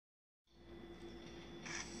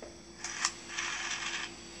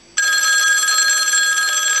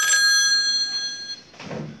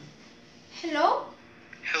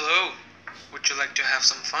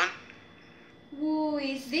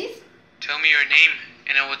your name,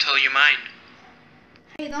 and I will tell you mine.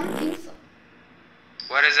 I don't think so.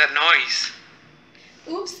 What is that noise?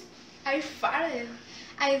 Oops, I farted.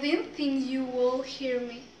 I didn't think you would hear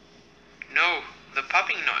me. No, the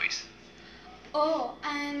popping noise. Oh,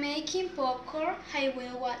 I'm making popcorn. I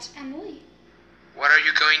will watch a movie. What are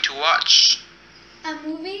you going to watch? A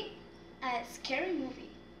movie? A scary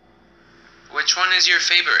movie. Which one is your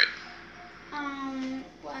favorite?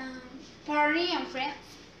 Well, Parody and Friends.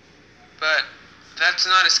 But that's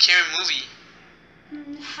not a scary movie.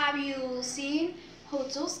 Have you seen how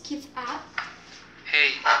those kids act?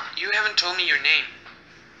 Hey, you haven't told me your name.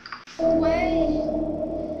 Why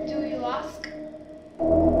do you ask?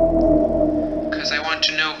 Because I want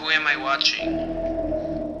to know who am I watching.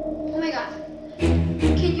 Oh my god.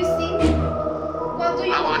 Can you sing? What do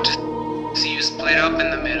you I want to see you split up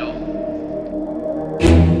in the middle.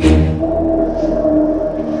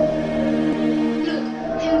 Look,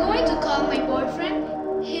 I'm going to call my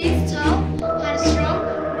boyfriend. He's tall and strong,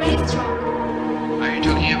 really strong. Are you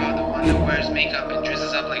talking about the one that wears makeup and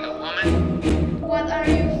dresses up like a woman? What are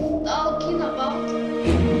you talking about?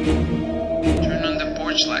 Turn on the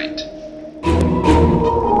porch light.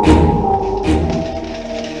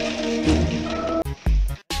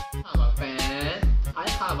 I have a pen. I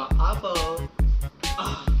have an apple.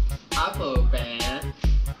 Apple pen.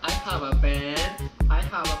 I have a pen. I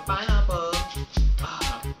have a pineapple.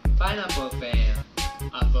 Pineapple pen.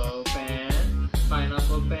 Apple pen.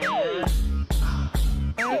 Pineapple pen.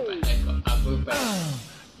 Apple pen.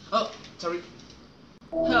 Oh, sorry.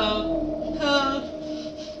 Help! Help!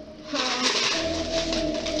 Help!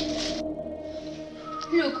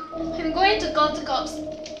 Look, I'm going to call the cops. Go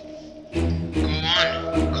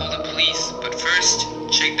on, call the police, but first,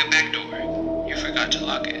 check the back door. You forgot to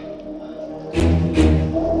lock it.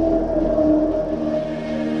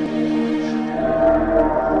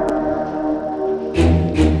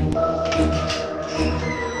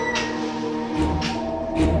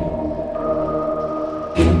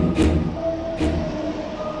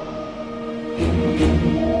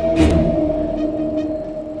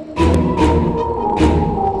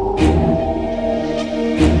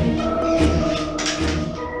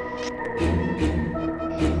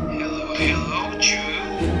 Hello, Drew?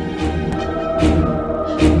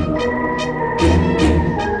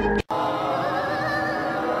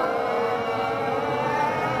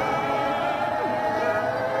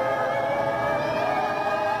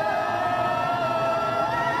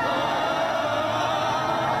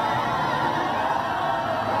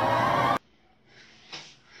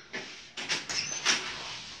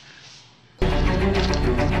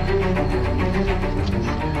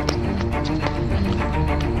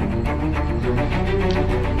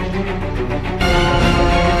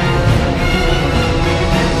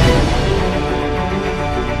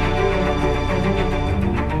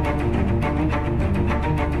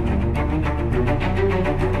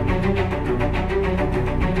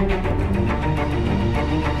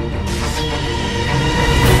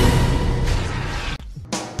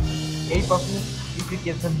 Hey Puffy, you could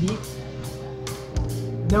get some heat?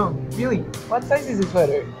 No, really, what size is this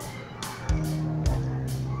sweater?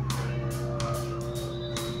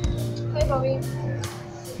 Hey Bobby.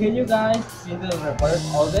 Can you guys see the reporters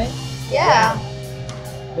all day? Yeah,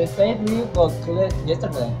 They said we got killed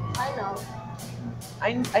yesterday. I know.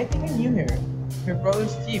 I think I knew her. Her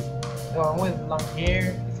brother's Steve, the one with long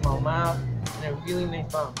hair, small mouth, and a really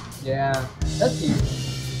nice mom. Yeah, that's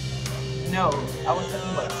Steve. No, I was talking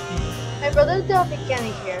about Steve. My brother's the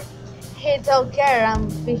mechanic here. He took care and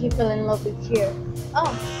he fell in love with her.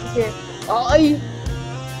 Oh, he's here. Ay!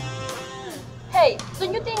 Hey,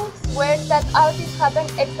 don't you think it's weird that all this happened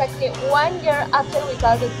exactly 1 year after we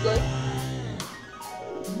got it good?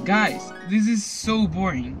 Guys, this is so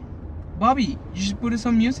boring. Bobby, you should put us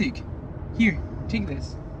some music. Here, take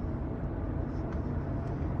this.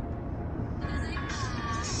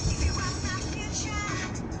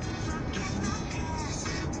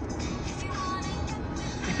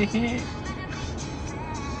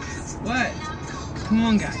 What? Come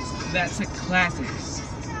on, guys, that's a classic.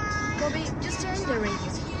 Bobby, just turn the radio.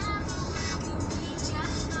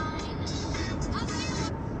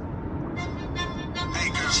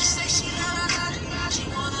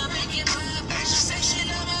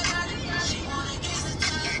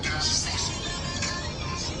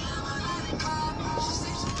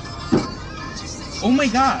 Oh my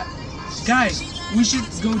god! Guys, we should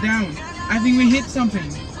go down. I think we hit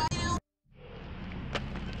something.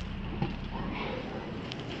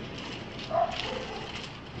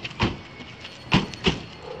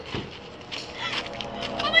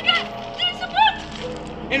 Oh my god, there's a book!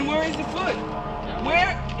 And where is the foot?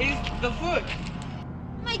 Where is the fuck?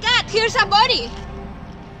 Oh my god, here's a body!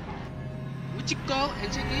 Would you go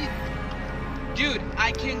and check it? Dude,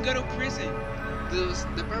 I can't go to prison.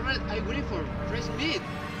 The permanent I waiting for fresh meat.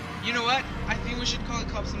 You know what? I think we should call the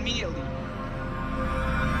cops immediately.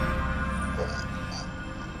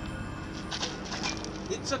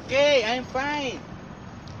 It's okay, I'm fine.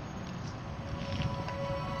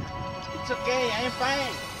 It's okay, I'm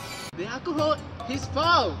fine. The alcohol, his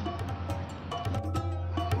fault.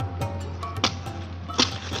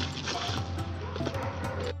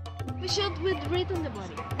 We should withdraw the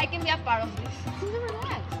body. I can be a part of this.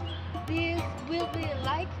 Relax. This will be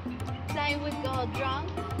like time we go drunk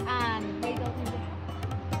and wait out in the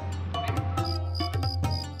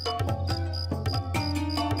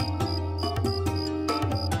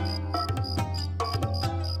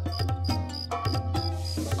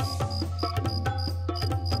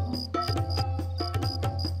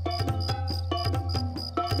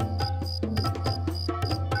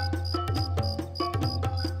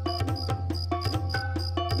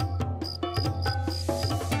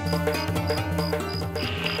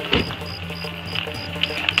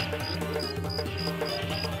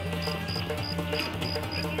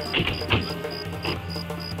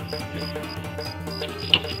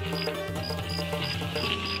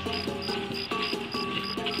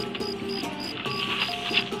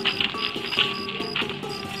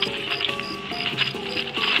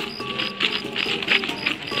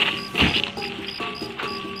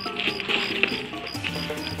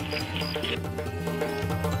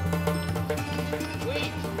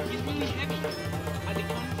Wait, he's really heavy. At the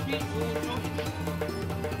count of 3, we will throw him.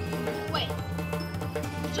 Wait.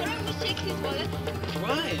 Shouldn't we check his wallet?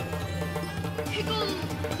 Why? He got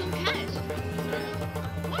some cash.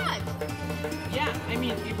 What? Yeah, I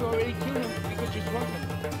mean, if we already killed him, we could just rob him.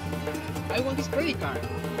 I want his credit card.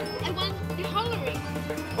 I want the Hillary.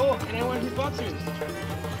 Oh, and I want his boxers.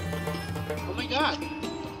 Oh my god.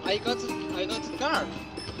 I got the card.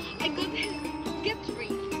 I got his get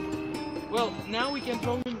free. Well, now we can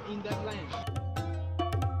throw him in that land.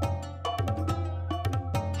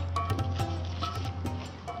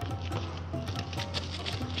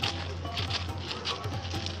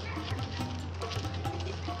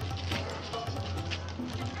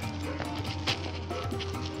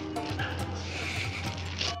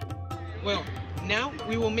 Well, now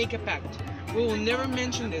we will make a pact. We will never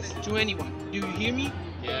mention this to anyone. Do you hear me?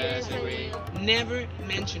 Yes, I will. Never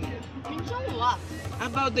mention it. Mention what?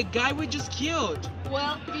 About the guy we just killed.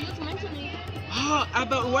 Well, you just mentioned it. Ah,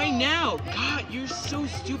 about right now. God, you're so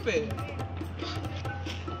stupid.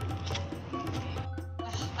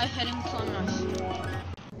 I hate him so much.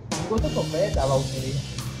 You got to forget about it.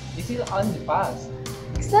 This is all in the past.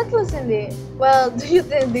 Exactly, Cindy. Well, do you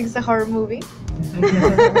think this is a horror movie?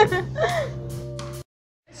 The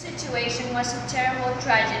situation was a terrible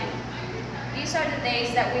tragedy. These are the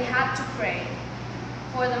days that we have to pray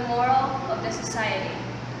for the moral of the society.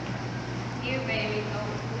 Here, baby, go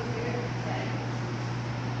with your daddy.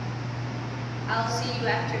 I'll see you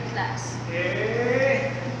after class.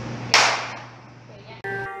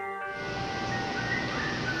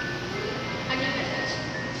 Ano yung message?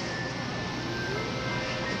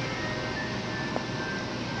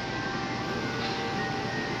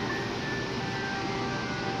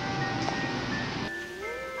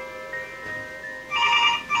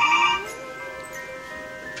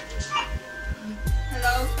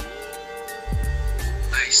 Hello?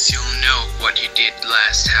 I still know what you did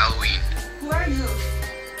last Halloween. Who are you?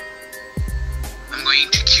 I'm going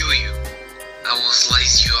to kill you. I will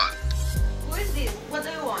slice you up. Who is this? What do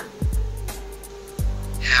you want?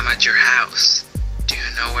 I'm at your house. Do you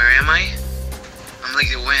know where am I? I'm like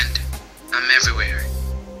the wind. I'm everywhere.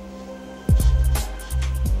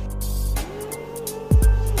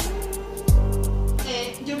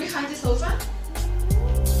 You're behind the sofa?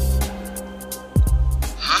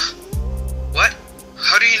 Huh? What?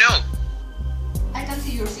 How do you know? I can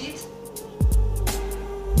see your seat.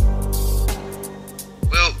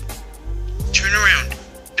 Well, turn around.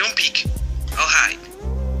 Don't peek. I'll hide.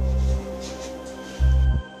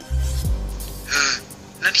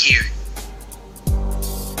 Not here.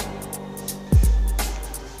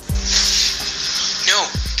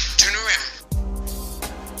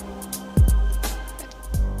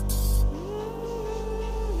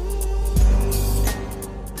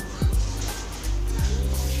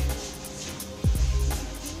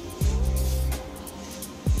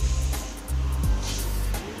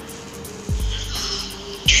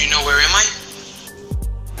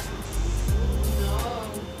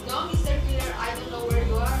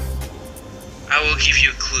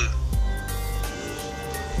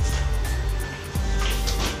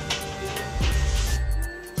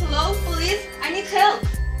 Let's help!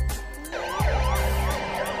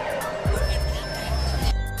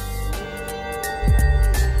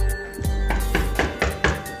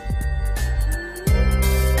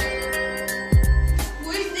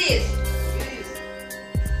 Who is this?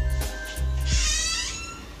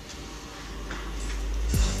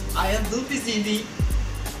 I am Luffy, Cindy.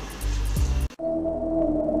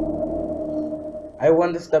 I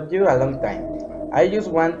won't stop you a long time. I just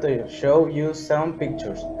want to show you some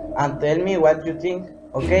pictures and tell me what you think,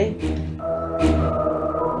 okay?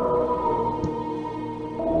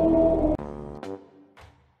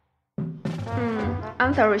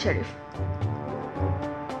 I'm sorry, Sheriff.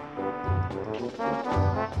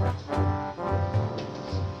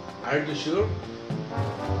 Are you sure?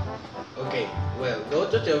 Okay, well, go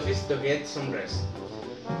to the office to get some rest.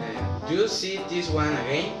 Do you see this one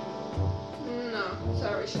again? No,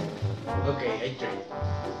 sorry, Sheriff. Okay, I try.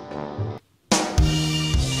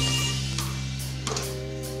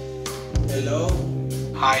 Hello?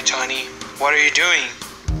 Hi, Tony. What are you doing?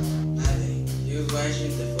 Nothing. Just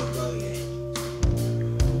watching the football game.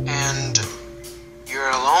 And you're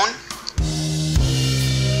alone?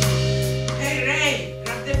 Hey, Ray!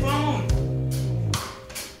 Grab the phone!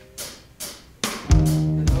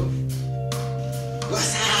 Hello?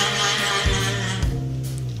 What's up?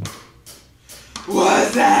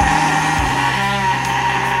 What's up?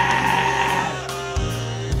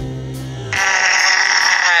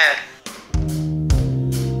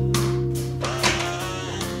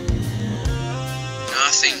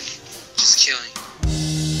 Nothing. Just killing.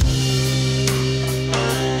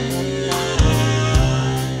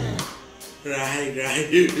 Right.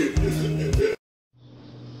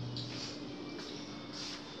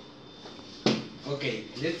 Okay,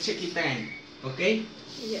 let's check it time, okay?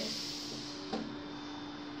 Yes.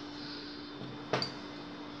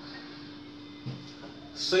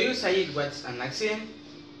 So you say it was an accident?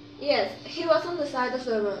 Yes, he was on the side of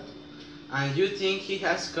the road. And you think he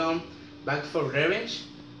has come back for revenge?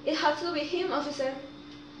 It has to be him, officer.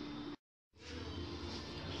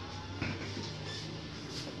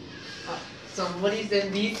 Somebody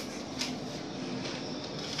send this.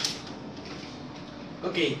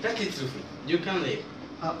 Okay, that is true. You can leave.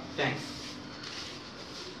 Thanks.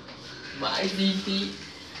 Bye, Cindy.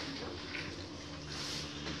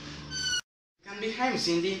 Can be him,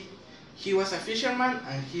 Cindy. He was a fisherman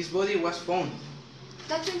and his body was found.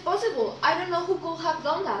 That's impossible. I don't know who could have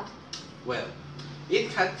done that. Well,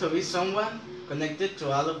 it had to be someone connected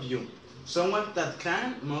to all of you. Someone that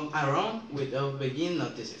can move around without being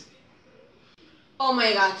noticed. Oh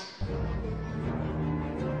my god.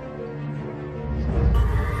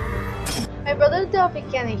 My brother Toby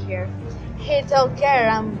Kenny here. He told Care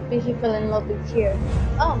and he fell in love with here.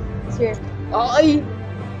 Oh, it's here.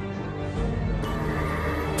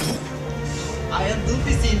 I am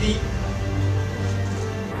Luffy, Cindy.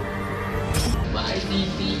 Bye,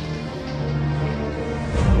 Cindy.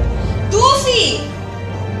 Doofy!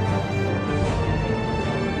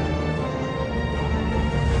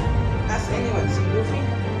 Has anyone seen Luffy?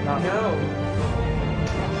 No.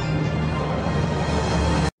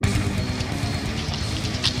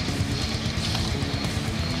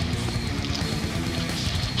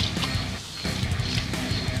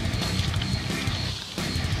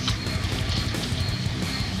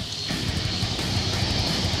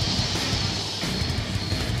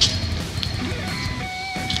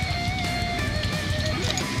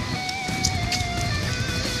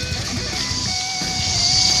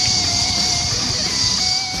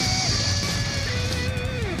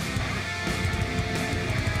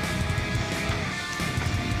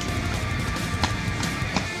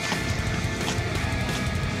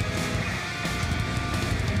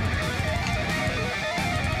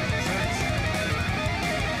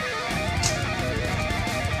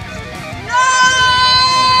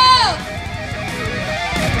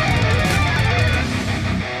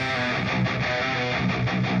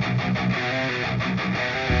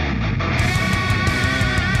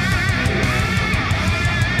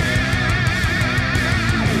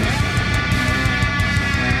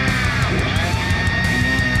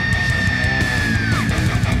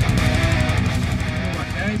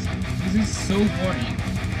 So boring.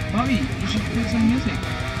 Bobby, you should put some music.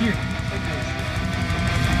 Here.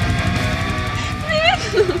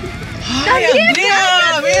 ¡Ay, Andrea!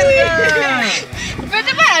 ¡Verga!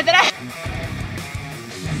 Vete para atrás.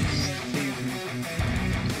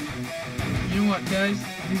 You know what, guys?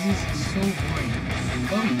 This is so boring.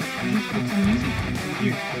 Bobby, you should put some music.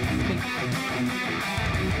 Here. Take.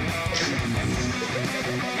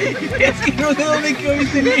 Es que no sé dónde quedó mi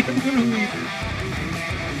teléfono, güey.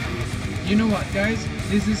 You know what, guys?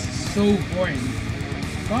 This is so boring.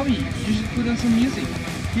 Bobby, you should put on some music.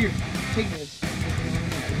 Here, take this.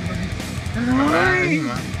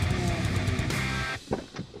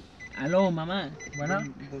 Aló, mamá. Bueno.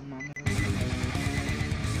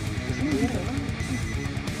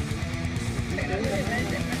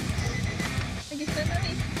 Aquí está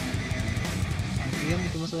Nani. Dígame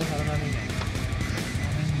cómo se dejaron a mí.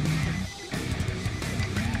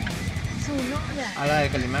 Su novia. A la de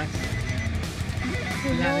Calimax.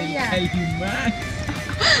 Su La del novia. Caimán.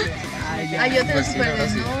 Hay otra Pues sí, super la verdad,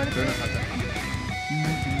 del sí. norte. Pero no falta.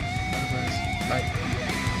 Bye.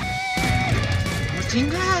 ¡No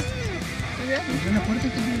chingas! Abre la puerta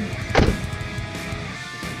también.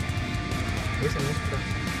 Esa es nuestra.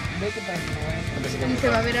 Vete para que no vaya. Y se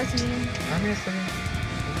va a ver así. Ah, mira, está bien.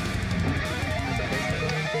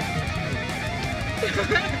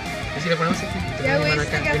 ¿Y si le ponemos aquí? Ya, güey, Acá,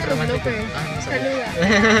 está bien sacando los romántico. bloopers. Ah, no sabía.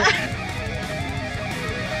 Saluda.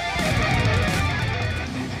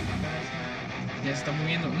 Ya se está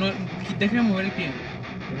moviendo. No, déjame mover el pie.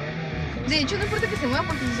 De hecho, no importa que se mueva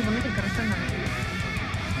porque se supone que el carro está en la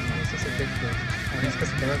Esos efectos. Ahora es que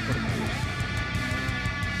se queda por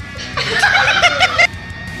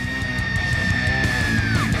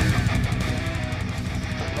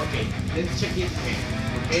let's check it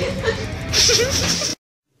again,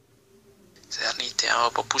 Serni, te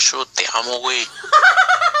amo, papucho, te amo, güey.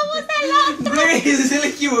 Güey, ese es el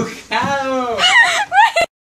equivocado.